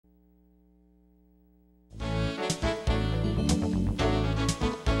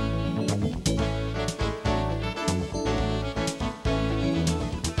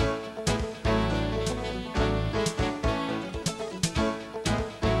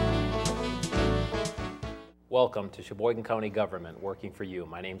Welcome to Sheboygan County Government, working for you.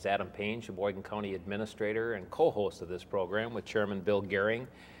 My name's Adam Payne, Sheboygan County Administrator and co-host of this program with Chairman Bill Gehring.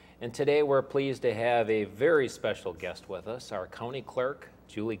 And today we're pleased to have a very special guest with us, our County Clerk,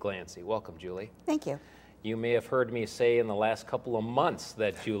 Julie Glancey. Welcome, Julie. Thank you. You may have heard me say in the last couple of months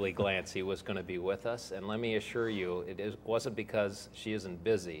that Julie Glancey was going to be with us, and let me assure you, wasn't because she isn't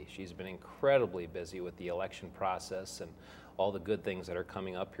busy. She's been incredibly busy with the election process and all the good things that are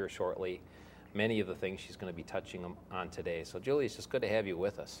coming up here shortly. Many of the things she's going to be touching on today. So Julie, it's just good to have you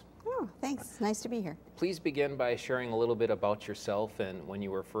with us. Oh, thanks. Nice to be here. Please begin by sharing a little bit about yourself and when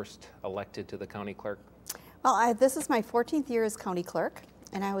you were first elected to the county clerk. Well, this is my 14th year as county clerk,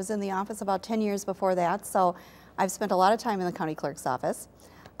 and I was in the office about 10 years before that, so I've spent a lot of time in the county clerk's office.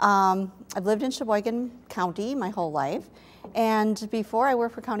 I've lived in Sheboygan County my whole life, and before I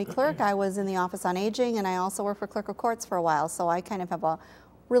worked for county clerk, I was in the Office on Aging, and I also worked for clerk of courts for a while, so I kind of have a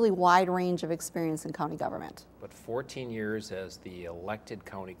really wide range of experience in county government. But 14 years as the elected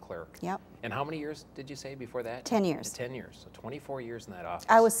county clerk. Yep. And how many years did you say before that? 10 years. 10 years, so 24 years in that office.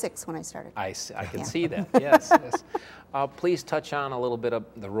 I was 6 when I started. I can see that, yes. Yes. Please touch on a little bit of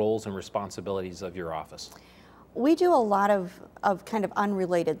the roles and responsibilities of your office. We do a lot of kind of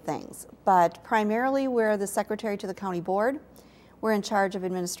unrelated things, but primarily we're the secretary to the county board. We're in charge of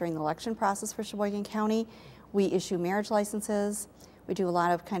administering the election process for Sheboygan County. We issue marriage licenses. We do a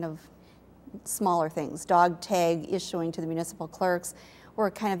lot of kind of smaller things, dog tag issuing to the municipal clerks.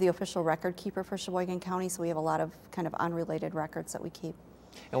 We're kind of the official record keeper for Sheboygan County, so we have a lot of kind of unrelated records that we keep.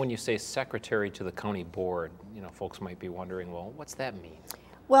 And when you say secretary to the county board, you know, folks might be wondering, well, what's that mean?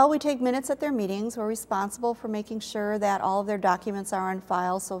 Well, we take minutes at their meetings. We're responsible for making sure that all of their documents are on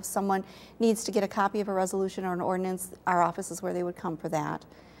file, so if someone needs to get a copy of a resolution or an ordinance, our office is where they would come for that.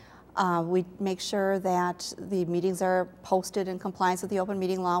 We make sure that the meetings are posted in compliance with the open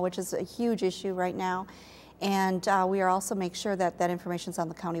meeting law, which is a huge issue right now. And we are also make sure that that information is on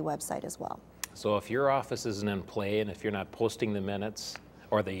the county website as well. So if your office isn't in play and if you're not posting the minutes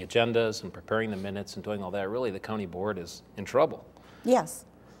or the agendas and preparing the minutes and doing all that, really the county board is in trouble. Yes.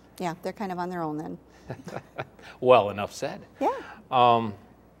 Yeah, they're kind of on their own then. Well, enough said. Yeah.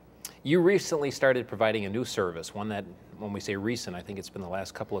 You recently started providing a new service, one that, when we say recent, I think it's been the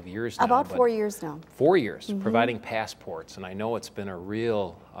last couple of years now. About 4 years now. 4 years, providing passports. And I know it's been a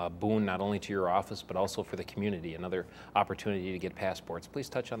real boon not only to your office, but also for the community, another opportunity to get passports. Please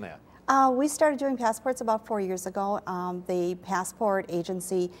touch on that. We started doing passports about 4 years ago. The passport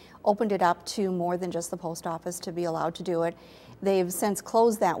agency opened it up to more than just the post office to be allowed to do it. They've since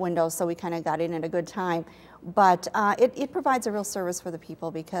closed that window, so we kind of got in at a good time. But it provides a real service for the people,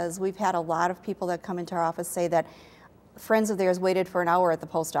 because we've had a lot of people that come into our office say that friends of theirs waited for an hour at the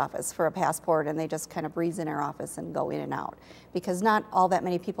post office for a passport, and they just kind of breeze in our office and go in and out, because not all that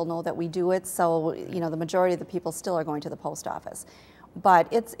many people know that we do it, so you know the majority of the people still are going to the post office.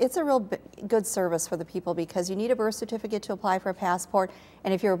 But it's a real good service for the people, because you need a birth certificate to apply for a passport,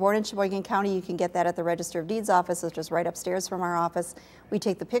 and if you're born in Sheboygan County, you can get that at the Register of Deeds office. It's just right upstairs from our office. We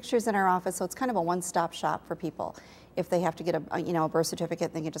take the pictures in our office, so it's kind of a one-stop shop for people. If they have to get a birth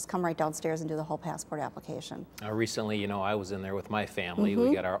certificate, they can just come right downstairs and do the whole passport application. Recently, you know, I was in there with my family.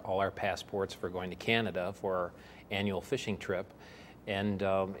 We got all our passports for going to Canada for our annual fishing trip. And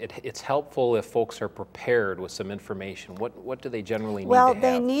it's helpful if folks are prepared with some information. What do they generally need to have? Well,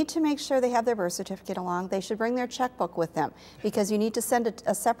 they need to make sure they have their birth certificate along. They should bring their checkbook with them, because you need to send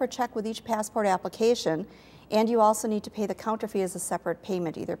a separate check with each passport application, and you also need to pay the counter fee as a separate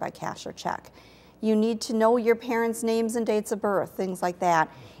payment, either by cash or check. You need to know your parents' names and dates of birth, things like that.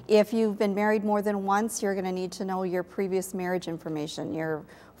 If you've been married more than once, you're going to need to know your previous marriage information, your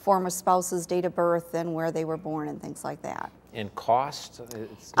former spouse's date of birth and where they were born and things like that. And cost?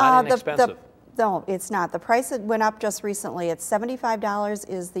 It's not inexpensive. No, it's not. The price went up just recently. It's $75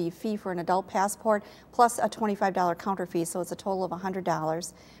 is the fee for an adult passport, plus a $25 counter fee, so it's a total of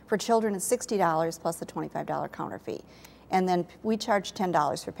 $100. For children, it's $60 plus the $25 counter fee. And then we charge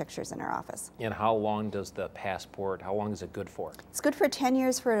 $10 for pictures in our office. And how long does the passport, how long is it good for? It's good for 10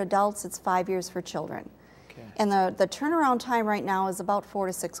 years for adults. It's 5 years for children. Okay. And the turnaround time right now is about 4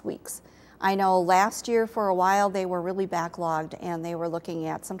 to 6 weeks. I know last year for a while they were really backlogged, and they were looking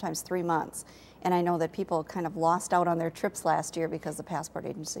at sometimes 3 months. And I know that people kind of lost out on their trips last year because the passport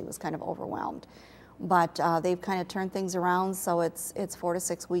agency was kind of overwhelmed. But they've kind of turned things around, so it's 4 to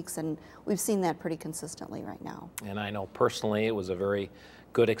 6 weeks, and we've seen that pretty consistently right now. And I know personally it was a very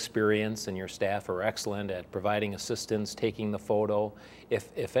good experience, and your staff are excellent at providing assistance, taking the photo.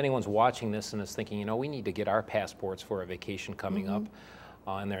 If anyone's watching this and is thinking, you know, we need to get our passports for a vacation coming up,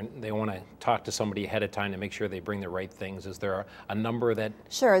 and they want to talk to somebody ahead of time to make sure they bring the right things. Is there a number that?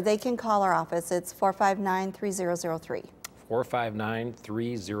 Sure, they can call our office. It's 459-3003.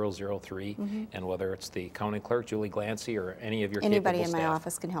 459-3003, and whether it's the county clerk, Julie Glancey, or any of your Anybody capable in my staff.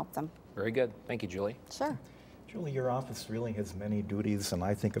 office can help them. Very good. Thank you, Julie. Sure. Julie, your office really has many duties, and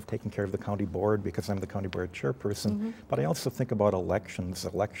I think of taking care of the county board because I'm the county board chairperson, but I also think about elections.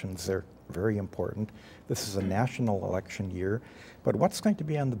 Elections are very important. This is a national election year, but what's going to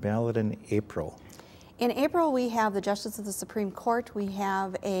be on the ballot in April? In April, we have the Justice of the Supreme Court. We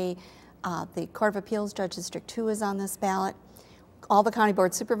have the Court of Appeals, Judge District 2 is on this ballot. All the county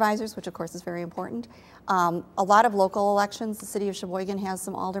board supervisors, which of course is very important. A lot of local elections. The city of Sheboygan has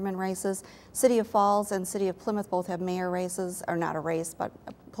some alderman races. City of Falls and City of Plymouth both have mayor races, or not a race, but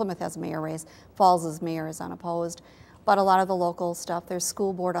Plymouth has a mayor race. Falls' mayor is unopposed. But a lot of the local stuff, there's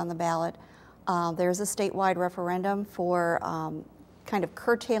school board on the ballot. There's a statewide referendum for kind of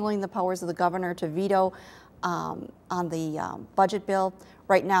curtailing the powers of the governor to veto on the budget bill.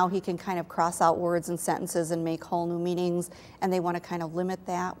 Right now, he can kind of cross out words and sentences and make whole new meanings, and they want to kind of limit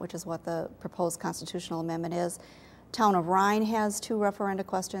that, which is what the proposed constitutional amendment is. Town of Rhine has 2 referenda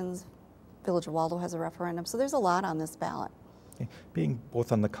questions. Village of Waldo has a referendum. So there's a lot on this ballot. Okay. Being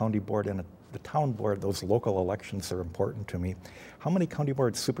both on the county board and the town board, those local elections are important to me. How many county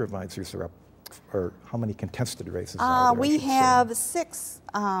board supervisors are up, or how many contested races are there? We have 6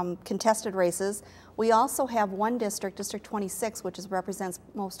 contested races. We also have one district, District 26, which represents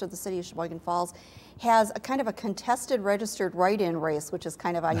most of the city of Sheboygan Falls, has a kind of a contested registered write-in race, which is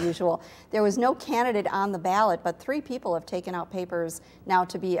kind of unusual. There was no candidate on the ballot, but 3 people have taken out papers now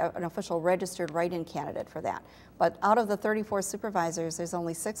to be an official registered write-in candidate for that. But out of the 34 supervisors, there's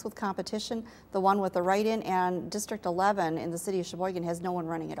only 6 with competition, the one with the write-in, and District 11 in the city of Sheboygan has no one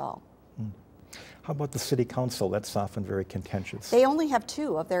running at all. How about the city council? That's often very contentious. They only have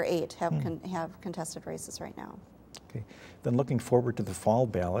 2 of their 8 have contested races right now. Okay. Then looking forward to the fall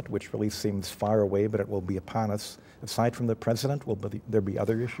ballot, which really seems far away, but it will be upon us. Aside from the president, will there be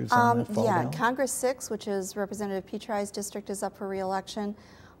other issues on that fall ballot? Congress 6, which is Representative Petri's district, is up for re-election.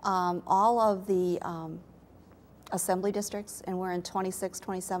 All of the assembly districts, and we're in 26,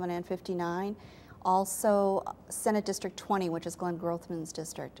 27, and 59. Also, Senate District 20, which is Glenn Grothman's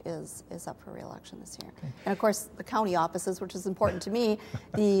district, is up for re-election this year. Okay. And of course, the county offices, which is important to me,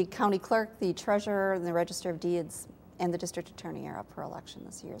 the county clerk, the treasurer, and the register of deeds, and the district attorney are up for election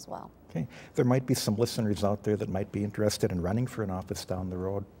this year as well. Okay. There might be some listeners out there that might be interested in running for an office down the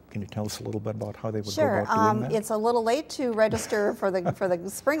road. Can you tell us a little bit about how they would go about doing that? It's a little late to register for the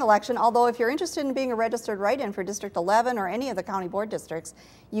spring election, although if you're interested in being a registered write-in for District 11 or any of the county board districts,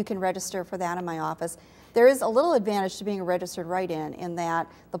 you can register for that in my office. There is a little advantage to being a registered write-in in that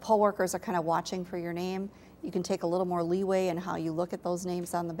the poll workers are kind of watching for your name. You can take a little more leeway in how you look at those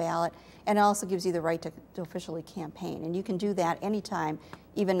names on the ballot, and it also gives you the right to officially campaign. And you can do that anytime,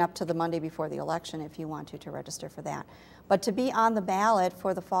 even up to the Monday before the election if you want to register for that. But to be on the ballot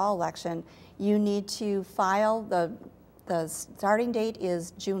for the fall election, you need to file, the starting date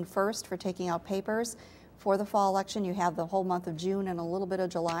is June 1st for taking out papers. For the fall election, you have the whole month of June and a little bit of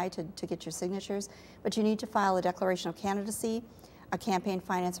July to get your signatures. But you need to file a declaration of candidacy, a campaign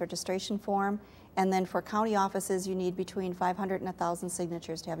finance registration form, and then for county offices, you need between 500 and 1,000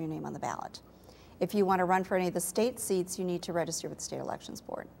 signatures to have your name on the ballot. If you want to run for any of the state seats, you need to register with the State Elections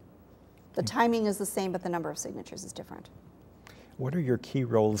Board. The timing is the same, but the number of signatures is different. What are your key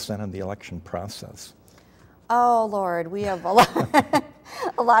roles then in the election process? Oh, Lord, we have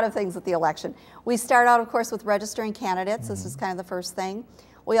a lot of things with the election. We start out, of course, with registering candidates. This is kind of the first thing.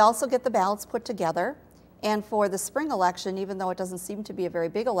 We also get the ballots put together. And for the spring election, even though it doesn't seem to be a very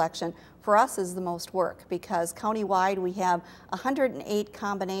big election, for us is the most work because countywide we have 108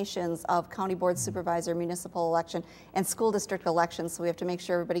 combinations of county board supervisor, municipal election, and school district elections, so we have to make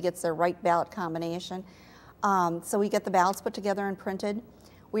sure everybody gets their right ballot combination. So we get the ballots put together and printed.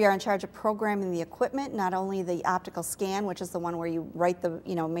 We are in charge of programming the equipment, not only the optical scan, which is the one where you write the,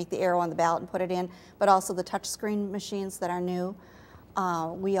 make the arrow on the ballot and put it in, but also the touchscreen machines that are new.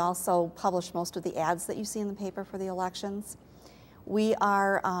 We also publish most of the ads that you see in the paper for the elections. We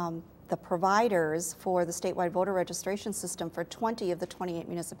are the providers for the statewide voter registration system for 20 of the 28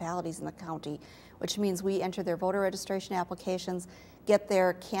 municipalities in the county, which means we enter their voter registration applications, get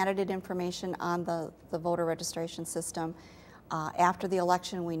their candidate information on the voter registration system. After the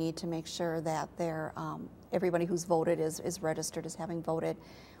election, we need to make sure that everybody who's voted is registered as having voted.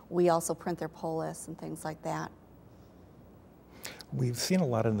 We also print their poll lists and things like that. We've seen a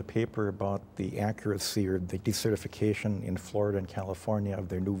lot in the paper about the accuracy or the decertification in Florida and California of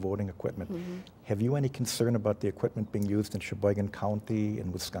their new voting equipment. Have you any concern about the equipment being used in Sheboygan County in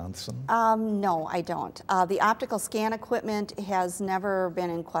Wisconsin? No, I don't. The optical scan equipment has never been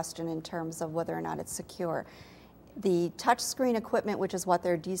in question in terms of whether or not it's secure. The touchscreen equipment, which is what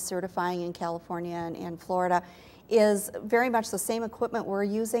they're decertifying in California and Florida, is very much the same equipment we're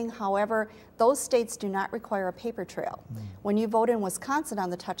using. However, those states do not require a paper trail. When you vote in Wisconsin on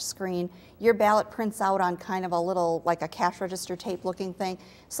the touch screen, your ballot prints out on kind of a little, like a cash register tape looking thing.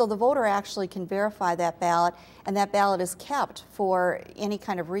 So the voter actually can verify that ballot, and that ballot is kept for any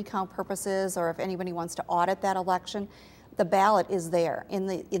kind of recount purposes, or if anybody wants to audit that election, the ballot is there. In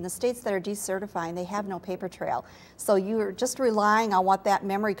the states that are decertifying, they have no paper trail. So you're just relying on what that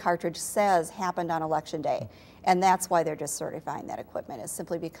memory cartridge says happened on election day. And that's why they're just certifying that equipment, is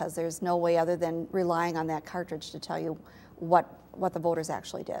simply because there's no way other than relying on that cartridge to tell you what the voters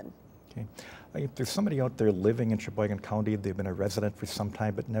actually did. Okay. If there's somebody out there living in Sheboygan County, they've been a resident for some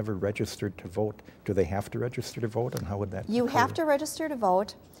time but never registered to vote, do they have to register to vote, and how would that You occur? have to register to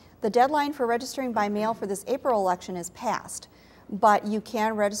vote. The deadline for registering by mail for this April election is passed, but you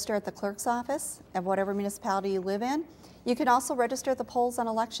can register at the clerk's office of whatever municipality you live in. You can also register at the polls on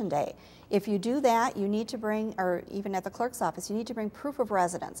election day. If you do that, you need to bring, or even at the clerk's office, you need to bring proof of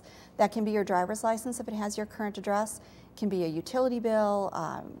residence. That can be your driver's license if it has your current address, it can be a utility bill,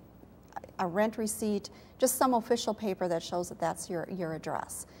 a rent receipt, just some official paper that shows that that's your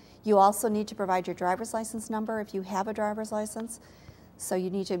address. You also need to provide your driver's license number if you have a driver's license. So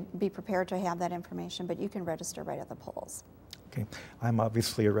you need to be prepared to have that information, but you can register right at the polls. Okay. I'm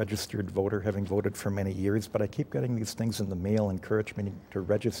obviously a registered voter, having voted for many years, but I keep getting these things in the mail encouraging me to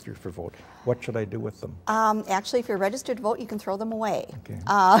register for vote. What should I do with them? Actually, if you're registered to vote, you can throw them away. Okay.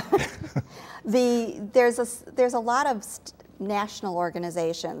 There's a lot of national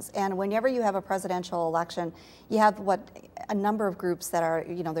organizations, and whenever you have a presidential election, you have a number of groups that are,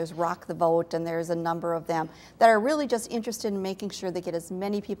 there's Rock the Vote, and there's a number of them that are really just interested in making sure they get as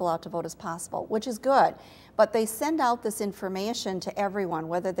many people out to vote as possible, which is good. But they send out this information to everyone,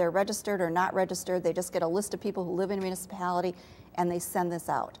 whether they're registered or not registered. They just get a list of people who live in a municipality, and they send this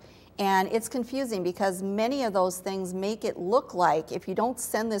out. And it's confusing because many of those things make it look like if you don't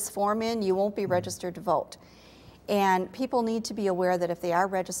send this form in, you won't be registered to vote. And people need to be aware that if they are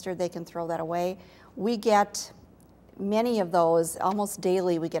registered, they can throw that away. We get many of those, almost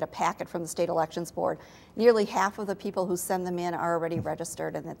daily we get a packet from the State Elections Board. Nearly half of the people who send them in are already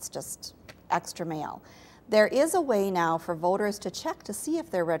registered, and it's just extra mail. There is a way now for voters to check to see if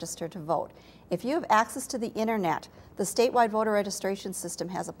they're registered to vote. If you have access to the internet, the statewide voter registration system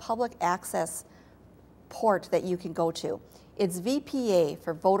has a public access port that you can go to. It's VPA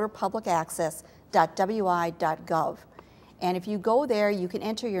for Voter Public Access.wi.gov. And if you go there, you can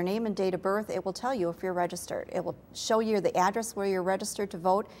enter your name and date of birth. It will tell you if you're registered. It will show you the address where you're registered to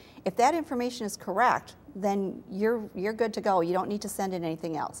vote. If that information is correct, then you're good to go. You don't need to send in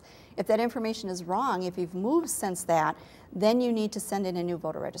anything else. If that information is wrong, if you've moved since that, then you need to send in a new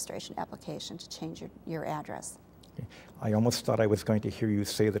voter registration application to change your address. I almost thought I was going to hear you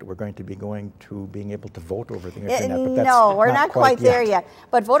say that we're going to be going to being able to vote over the internet, but that's no, we're not quite there yet. yet.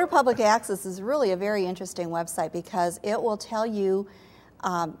 But Voter Public Access is really a very interesting website because it will tell you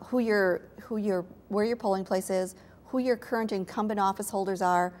where your polling place is, who your current incumbent office holders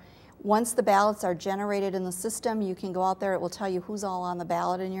are. Once the ballots are generated in the system, you can go out there. It will tell you who's all on the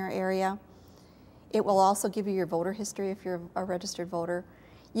ballot in your area. It will also give you your voter history if you're a registered voter.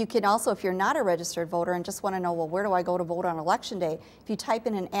 You can also, if you're not a registered voter and just want to know, well, where do I go to vote on election day? If you type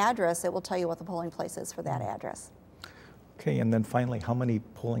in an address, it will tell you what the polling place is for that address. Okay, and then finally, how many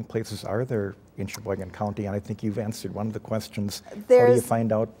polling places are there in Sheboygan County? And I think you've answered one of the questions. How do you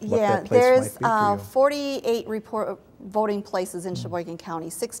find out what that place might be for you? 48 voting places in Sheboygan County,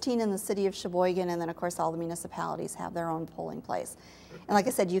 16 in the city of Sheboygan, and then of course all the municipalities have their own polling place. And like I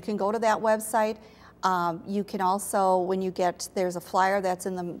said, you can go to that website. You can also, when you there's a flyer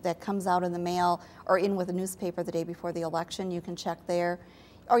that comes out in the mail or in with a newspaper the day before the election, you can check there.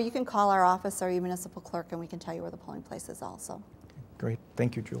 Or you can call our office or your municipal clerk and we can tell you where the polling place is also. Okay, great,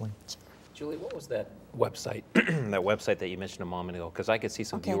 thank you, Julie. Julie, what was that website, that website that you mentioned a moment ago? Because I could see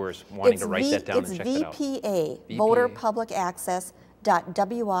some viewers wanting to write that down and check it out. It's VPA, Voter Public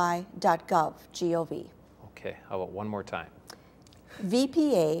Access.wi.gov, G-O-V. Okay, how about one more time?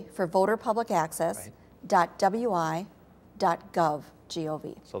 VPA for Voter Public Access.wi.gov,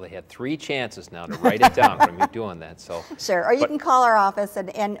 G-O-V. So they had 3 chances now to write it down from you doing that. So sure, or you can call our office,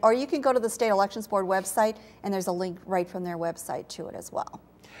 or you can go to the State Elections Board website, and there's a link right from their website to it as well.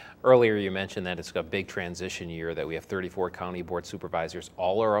 Earlier you mentioned that it's a big transition year, that we have 34 county board supervisors.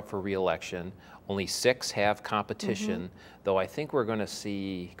 All are up for re-election. Only 6 have competition, though I think we're going to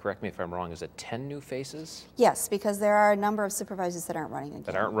see, correct me if I'm wrong, is it 10 new faces? Yes, because there are a number of supervisors that aren't running again.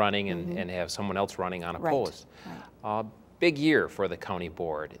 That aren't running and have someone else running unopposed. Right. Big year for the county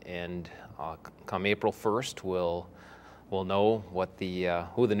board, and come April 1st, we'll know what the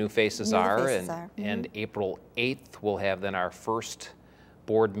who the new faces are, and April 8th we'll have then our first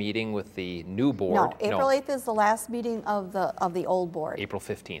board meeting with the new board. No, April 8th is the last meeting of the old board. April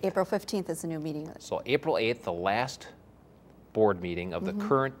 15th. April 15th is the new meeting. So April 8th, the last board meeting of the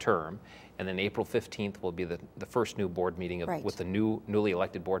current term, and then April 15th will be the first new board meeting with the newly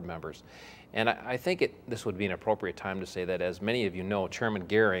elected board members. And I think this would be an appropriate time to say that, as many of you know, Chairman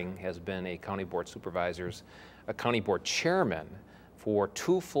Gehring has been a county board chairman for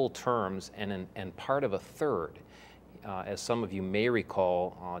 2 full terms and part of a third. As some of you may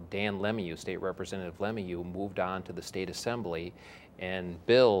recall, Dan Lemieux, State Representative Lemieux, moved on to the State Assembly, and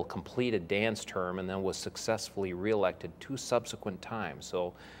Bill completed Dan's term and then was successfully reelected 2 subsequent times.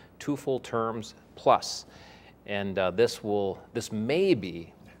 So 2 full terms plus. And this may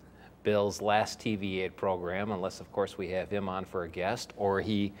be Bill's last TV Aid program, unless of course we have him on for a guest, or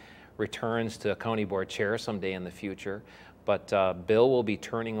he returns to county board chair someday in the future. But Bill will be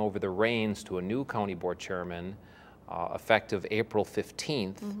turning over the reins to a new county board chairman effective April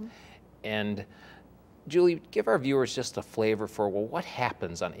 15th. And Julie, give our viewers just a flavor for, well, what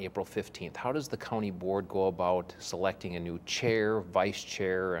happens on April 15th? How does the county board go about selecting a new chair, vice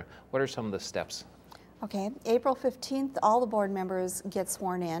chair? What are some of the steps? Okay, April 15th, all the board members get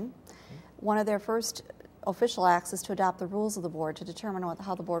sworn in. One of their first official acts is to adopt the rules of the board to determine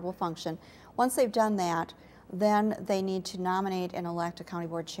how the board will function. Once they've done that, then they need to nominate and elect a county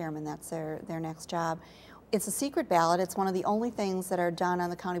board chairman. That's their next job. It's a secret ballot. It's one of the only things that are done on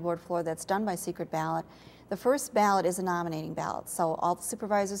the county board floor that's done by secret ballot. The first ballot is a nominating ballot. So all the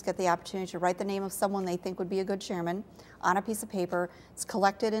supervisors get the opportunity to write the name of someone they think would be a good chairman on a piece of paper. It's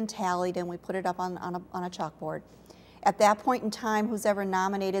collected and tallied, and we put it up on a chalkboard. At that point in time, who's ever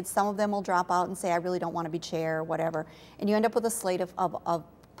nominated, some of them will drop out and say, I really don't want to be chair or whatever. And you end up with a slate of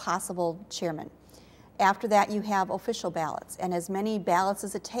possible chairmen. After that, you have official ballots, and as many ballots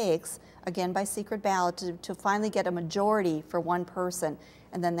as it takes, again by secret ballot, to finally get a majority for one person,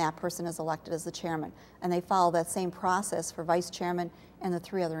 and then that person is elected as the chairman. And they follow that same process for vice chairman and the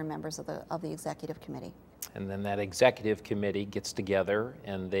 3 other members of the executive committee. And then that executive committee gets together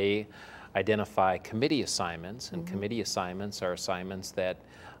and they identify committee assignments, and committee assignments are assignments that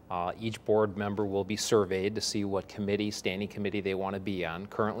each board member will be surveyed to see what standing committee they want to be on.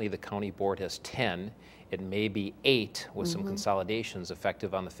 Currently, the county board has 10. It may be 8 with some consolidations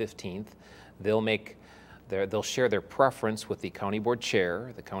effective on the 15th. They'll share their preference with the county board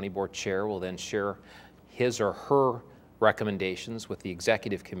chair. The county board chair will then share his or her recommendations with the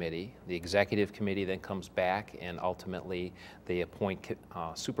executive committee. The executive committee then comes back, and ultimately they appoint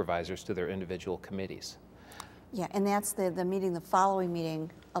supervisors to their individual committees. Yeah, and that's the following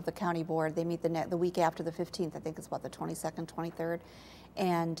meeting of the county board. They meet the week after the 15th. I think it's what, the 22nd, 23rd.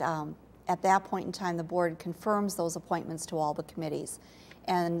 And at that point in time, the board confirms those appointments to all the committees.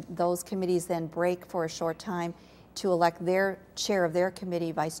 And those committees then break for a short time to elect their chair of their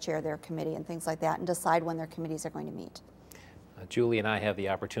committee, vice chair of their committee, and things like that, and decide when their committees are going to meet. Julie and I have the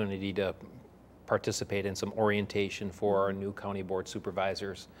opportunity to participate in some orientation for our new county board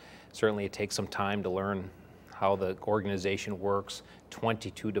supervisors. Certainly it takes some time to learn how the organization works.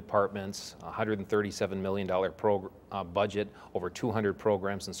 22 departments, $137 million budget, over 200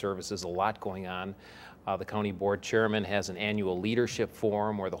 programs and services, a lot going on. The county board chairman has an annual leadership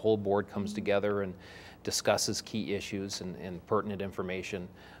forum where the whole board comes together and discusses key issues and pertinent information.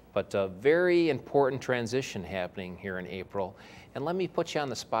 But a very important transition happening here in April. And let me put you on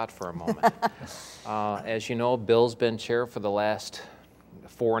the spot for a moment. As you know, Bill's been chair for the last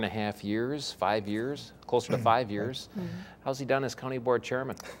 4.5 years, 5 years, closer to 5 years. How's he done as county board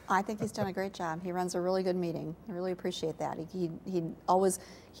chairman? I think he's done a great job. He runs a really good meeting. I really appreciate that.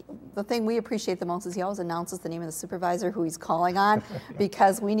 The thing we appreciate the most is he always announces the name of the supervisor who he's calling on,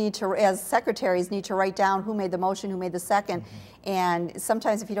 because we need to, as secretaries, need to write down who made the motion, who made the second. And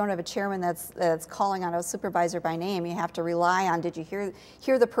sometimes if you don't have a chairman that's calling on a supervisor by name, you have to rely on, did you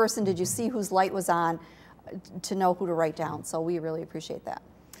hear the person, did you see whose light was on, to know who to write down. So we really appreciate that.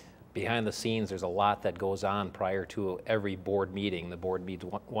 behind the scenes, there's a lot that goes on prior to every board meeting. The board meets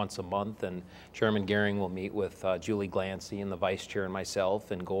once a month, and Chairman Gehring will meet with Julie Glancey and the vice chair and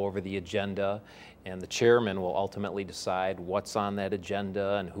myself and go over the agenda, and the chairman will ultimately decide what's on that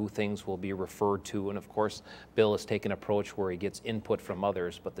agenda and who things will be referred to. And of course, Bill has taken an approach where he gets input from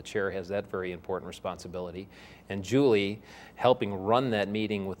others, but the chair has that very important responsibility. And Julie, helping run that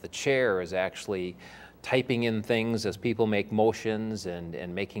meeting with the chair, is actually typing in things as people make motions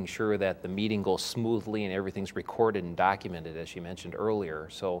and making sure that the meeting goes smoothly and everything's recorded and documented, as she mentioned earlier.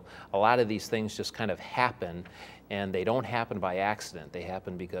 So a lot of these things just kind of happen, and they don't happen by accident. They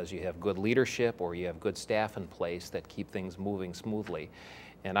happen because you have good leadership or you have good staff in place that keep things moving smoothly.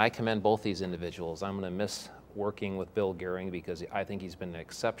 And I commend both these individuals. I'm going to miss working with Bill Gehring because I think he's been an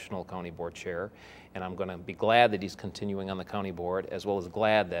exceptional county board chair, and I'm going to be glad that he's continuing on the county board, as well as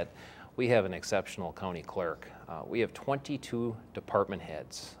glad that we have an exceptional county clerk. We have 22 department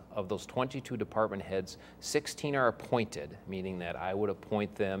heads. Of those 22 department heads, 16 are appointed, meaning that I would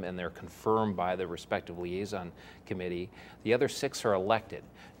appoint them and they're confirmed by the respective liaison committee. The other 6 are elected.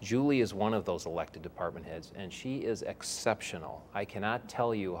 Julie is one of those elected department heads, and she is exceptional. I cannot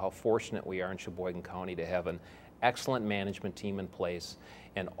tell you how fortunate we are in Sheboygan County to have an excellent management team in place,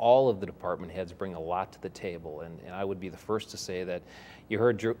 and all of the department heads bring a lot to the table. And I would be the first to say that you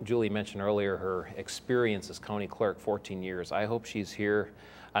heard Julie mention earlier her experience as county clerk, 14 years. I hope she's here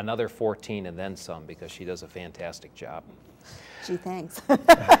another 14 and then some, because she does a fantastic job. Gee, thanks.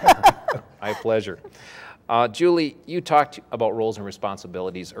 My pleasure. Julie, you talked about roles and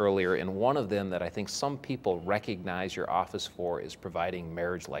responsibilities earlier, and one of them that I think some people recognize your office for is providing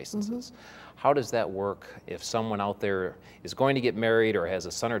marriage licenses. How does that work if someone out there is going to get married or has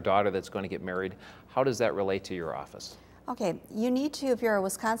a son or daughter that's going to get married? How does that relate to your office? Okay, you need to, if you're a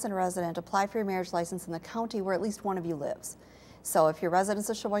Wisconsin resident, apply for your marriage license in the county where at least one of you lives. So if you're residents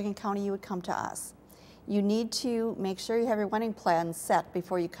of Sheboygan County, you would come to us. You need to make sure you have your wedding plan set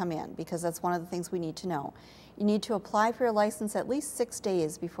before you come in, because that's one of the things we need to know. You need to apply for your license at least 6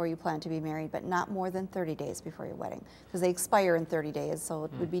 days before you plan to be married, but not more than 30 days before your wedding, because they expire in 30 days, so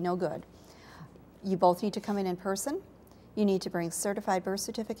it would be no good. You both need to come in person. You need to bring certified birth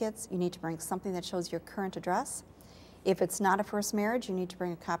certificates. You need to bring something that shows your current address. If it's not a first marriage, you need to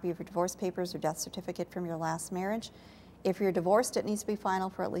bring a copy of your divorce papers or death certificate from your last marriage. If you're divorced, it needs to be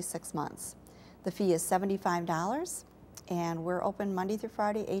final for at least 6 months. The fee is $75, and we're open Monday through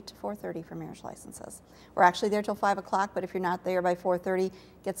Friday, 8 to 4:30 for marriage licenses. We're actually there till 5 o'clock, but if you're not there by 4:30,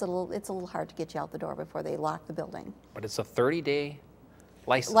 it's a little hard to get you out the door before they lock the building. But it's a 30-day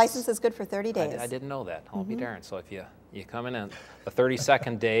license. License is good for 30 days. I didn't know that. I'll be darned. So if you come in on the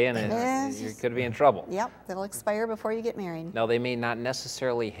 32nd day, and you could be in trouble. Yep, it'll expire before you get married. Now, they may not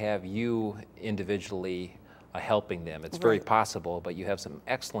necessarily have you individually helping them. It's very possible, but you have some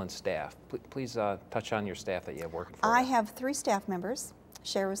excellent staff. Please touch on your staff that you have working for you. I have 3 staff members.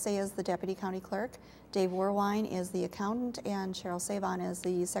 Scgwfy is the deputy county clerk, Dave Warwine is the accountant, and Cheryl Savon is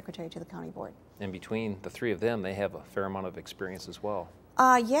the secretary to the county board. And between the 3 of them, they have a fair amount of experience as well.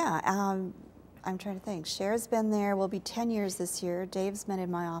 I'm trying to think. Cher's been there, will be 10 years this year. Dave's been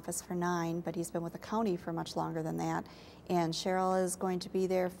in my office for 9, but he's been with the county for much longer than that. And Cheryl is going to be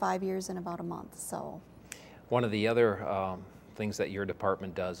there 5 years in about a month, so. One of the other things that your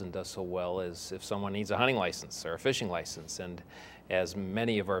department does and does so well is if someone needs a hunting license or a fishing license, and as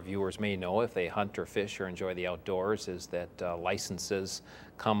many of our viewers may know, if they hunt or fish or enjoy the outdoors, is that licenses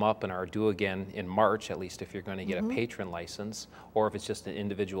come up and are due again in March, at least if you're going to get a patron license, or if it's just an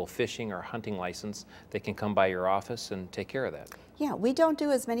individual fishing or hunting license, they can come by your office and take care of that. Yeah, we don't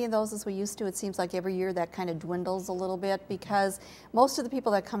do as many of those as we used to. It seems like every year that kind of dwindles a little bit, because most of the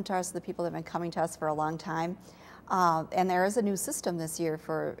people that come to us are the people that have been coming to us for a long time. And there is a new system this year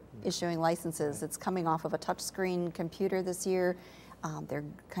for issuing licenses. It's coming off of a touchscreen computer this year. They're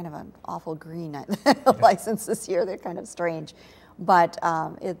kind of an awful green license this year. They're kind of strange. But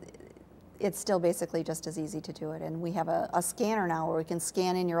it's still basically just as easy to do it. And we have a scanner now where we can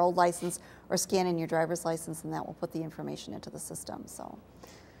scan in your old license or scan in your driver's license, and that will put the information into the system.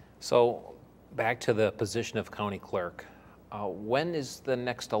 So back to the position of county clerk. When is the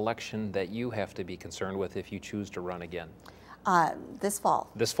next election that you have to be concerned with if you choose to run again? This fall.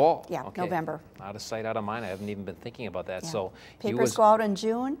 This fall? Yeah, okay. November. Out of sight, out of mind. I haven't even been thinking about that. Yeah. So papers go out in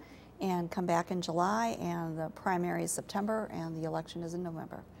June and come back in July, and the primary is September, and the election is in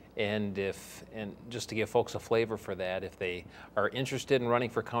November. And just to give folks a flavor for that, if they are interested in running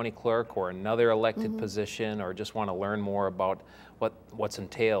for county clerk or another elected position, or just want to learn more about what's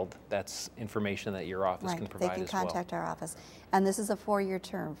entailed, that's information that your office can provide as well. They can contact our office. And this is a 4-year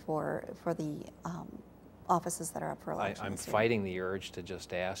term for the offices that are up for election. I'm this year. fighting the urge to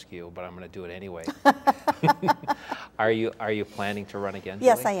just ask you, but I'm going to do it anyway. Are you planning to run again,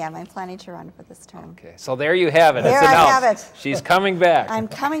 Yes, Julie? I am. I'm planning to run for this term. Okay, so there you have it. There It's I announced. have it. She's coming back. I'm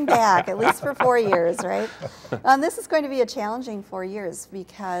coming back, at least for 4 years, right? This is going to be a challenging 4 years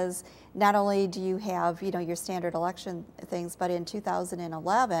because not only do you have, your standard election things, but in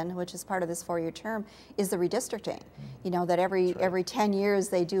 2011, which is part of this 4-year term, is the redistricting. That every 10 years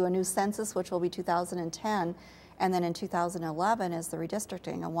they do a new census, which will be 2010, and then in 2011 is the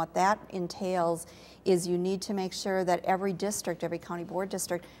redistricting. And what that entails is you need to make sure that every district, every county board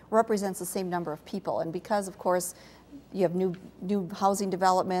district, represents the same number of people. And because, of course, you have new housing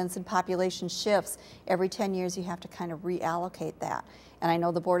developments and population shifts, every 10 years you have to kind of reallocate that. And I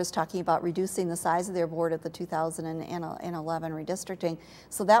know the board is talking about reducing the size of their board at the 2011 redistricting.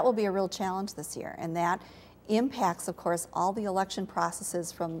 So that will be a real challenge this year. And that impacts, of course, all the election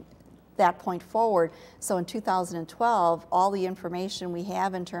processes from that point forward. So in 2012, all the information we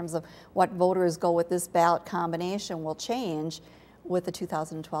have in terms of what voters go with this ballot combination will change with the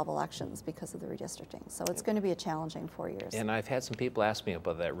 2012 elections because of the redistricting. So it's going to be a challenging 4 years. And I've had some people ask me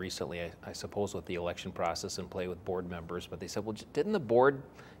about that recently, I suppose with the election process and play with board members, but they said, well, didn't the board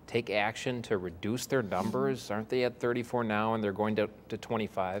take action to reduce their numbers? Aren't they at 34 now and they're going to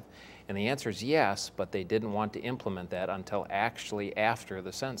 25? And the answer is yes, but they didn't want to implement that until actually after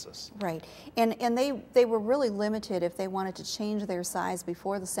the census. Right. And they were really limited if they wanted to change their size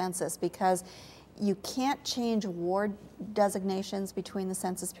before the census because you can't change ward designations between the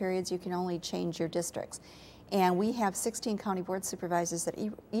census periods. You can only change your districts. And we have 16 county board supervisors that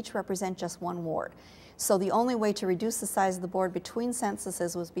each represent just one ward. So the only way to reduce the size of the board between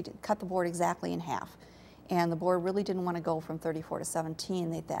censuses was to cut the board exactly in half. And the board really didn't want to go from 34 to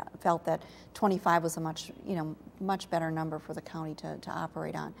 17. They felt that 25 was a much better number for the county to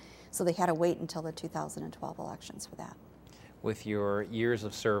operate on. So they had to wait until the 2012 elections for that. With your years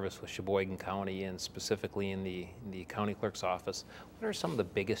of service with Sheboygan County and specifically in the county clerk's office, what are some of the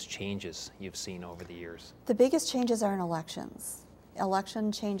biggest changes you've seen over the years? The biggest changes are in elections.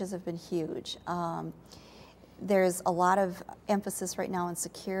 Election changes have been huge. There's a lot of emphasis right now on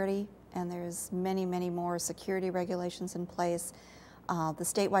security, and there's many, many more security regulations in place. The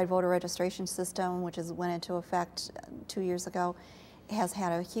statewide voter registration system, which went into effect 2 years ago, has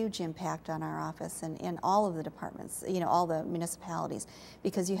had a huge impact on our office and in all of the departments, all the municipalities,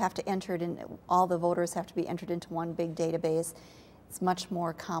 because you have to enter it in, all the voters have to be entered into one big database. It's much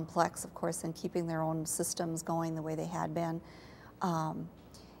more complex, of course, than keeping their own systems going the way they had been.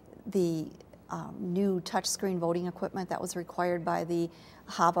 The new touchscreen voting equipment that was required by the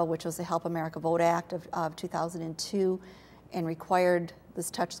HAVA, which was the Help America Vote Act of 2002, and required this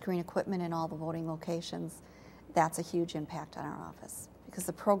touchscreen equipment in all the voting locations. That's a huge impact on our office because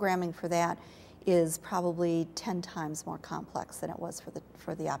the programming for that is probably 10 times more complex than it was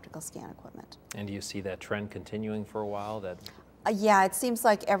for the optical scan equipment. And do you see that trend continuing for a while? Yeah, it seems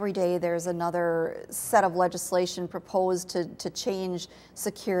like every day there's another set of legislation proposed to change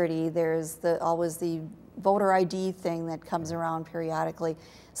security. There's always the voter ID thing that comes around periodically.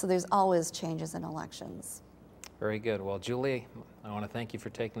 So there's always changes in elections. Very good. Well, Julie, I want to thank you for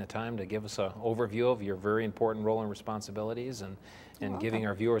taking the time to give us an overview of your very important role and responsibilities and giving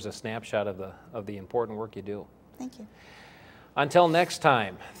our viewers a snapshot of the important work you do. Thank you. Until next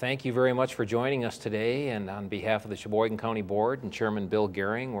time, thank you very much for joining us today. And on behalf of the Sheboygan County Board and Chairman Bill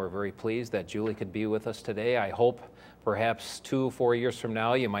Gehring, we're very pleased that Julie could be with us today. I hope perhaps 2 or 4 years from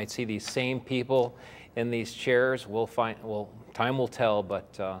now you might see these same people in these chairs. Time will tell,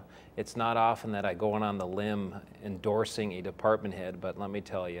 but it's not often that I go on the limb endorsing a department head, but let me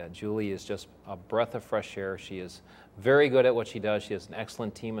tell you, Julie is just a breath of fresh air. She is very good at what she does. She has an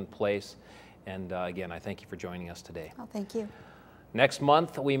excellent team in place. And again, I thank you for joining us today. Oh, thank you. Next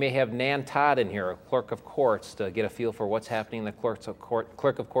month, we may have Nan Todd in here, a clerk of courts, to get a feel for what's happening in the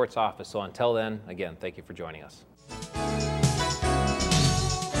clerk of courts office. So until then, again, thank you for joining us.